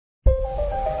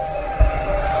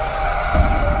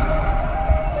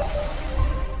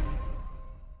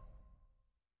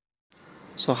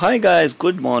So hi guys,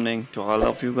 good morning to all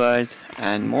of you guys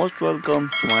and most welcome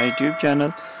to my YouTube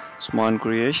channel Usman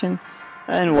Creation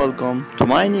and welcome to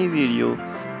my new video.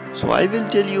 So I will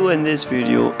tell you in this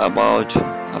video about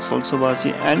Hazal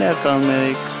Subaşi and Erkan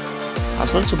Meriç.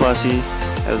 Hazal Subaşi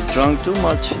has drunk too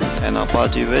much in a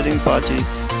wedding party,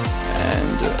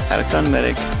 and Erkan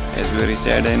Meriç is very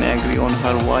sad and angry on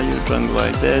her. Why you drunk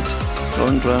like that?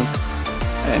 Don't drunk.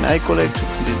 And I collect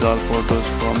these all photos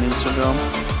from Instagram.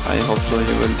 I hope so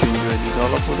you will enjoy these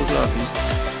all photographies,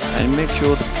 and make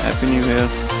sure Happy New Year,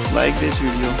 like this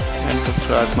video and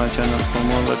subscribe my channel for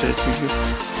more latest video.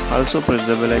 Also press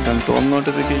the bell icon to all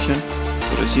notification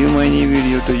to receive my new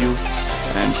video to you,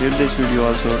 and share this video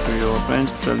also to your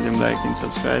friends to tell them like and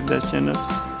subscribe this channel.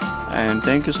 And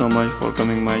thank you so much for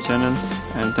coming my channel,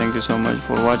 and thank you so much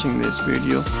for watching this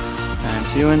video, and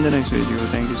see you in the next video.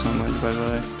 Thank you so much. Bye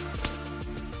bye.